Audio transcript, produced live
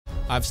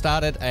I've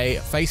started a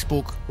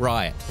Facebook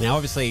riot. Now,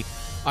 obviously,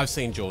 I've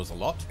seen Jaws a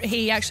lot.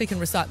 He actually can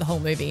recite the whole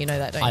movie, you know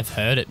that, don't you? I've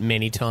heard it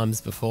many times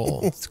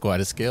before. It's quite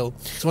a skill.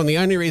 It's one of the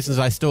only reasons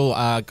I still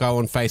go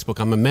on Facebook.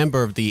 I'm a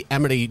member of the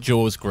Amity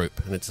Jaws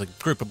group, and it's a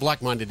group of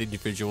like-minded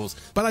individuals.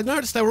 But I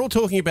noticed they were all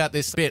talking about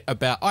this bit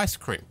about ice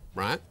cream,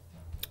 right?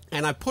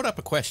 And I put up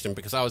a question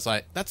because I was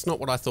like, that's not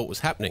what I thought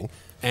was happening.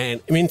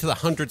 And I'm into the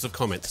hundreds of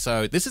comments.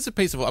 So this is a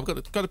piece of, I've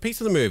got a piece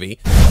of the movie.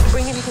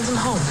 Bring anything from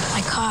home.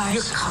 My cars.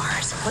 Your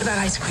cars. What about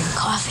ice cream?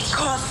 Coffee.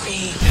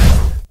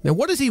 Coffee. Now,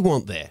 what does he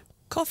want there?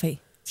 Coffee.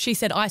 She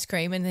said ice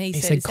cream, and he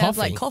said said it sounds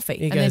coffee. like coffee.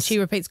 He And then goes- she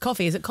repeats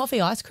coffee. Is it coffee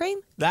ice cream?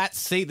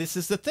 See, this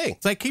is the thing.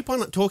 They keep on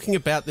talking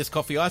about this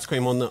coffee ice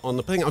cream on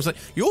the thing. I was like,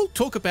 you all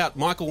talk about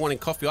Michael wanting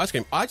coffee ice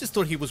cream. I just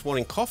thought he was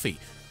wanting coffee.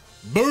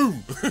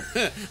 Boom!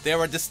 There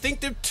are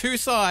distinctive two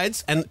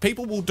sides, and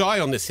people will die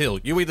on this hill.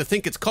 You either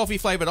think it's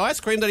coffee-flavoured ice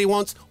cream that he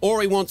wants,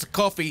 or he wants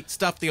coffee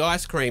stuffed the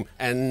ice cream,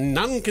 and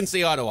none can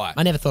see eye to eye.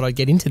 I never thought I'd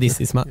get into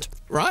this much.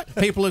 Right?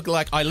 People are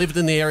like, I lived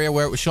in the area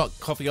where it was shot.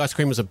 Coffee ice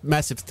cream was a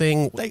massive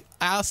thing. They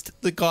asked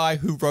the guy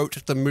who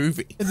wrote the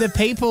movie. The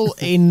people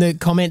in the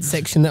comments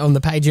section on the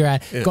page you're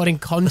at got in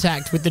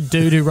contact with the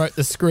dude who wrote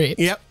the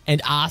script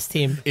and asked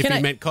him if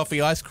he meant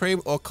coffee ice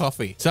cream or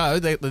coffee. So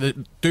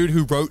the dude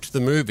who wrote the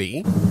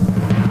movie,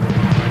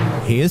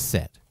 he has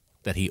said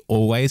that he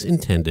always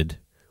intended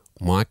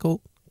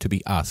Michael to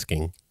be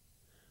asking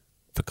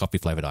for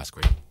coffee-flavoured ice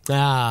cream.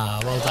 Ah,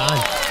 well done.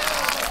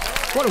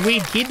 What a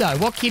weird kid, though.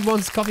 What kid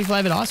wants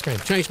coffee-flavoured ice cream?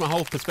 Changed my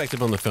whole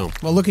perspective on the film.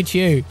 Well, look at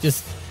you,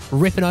 just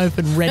ripping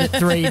open Reddit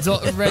feeds all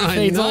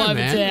over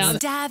town.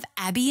 Stav,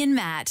 Abby and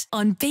Matt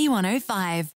on B105.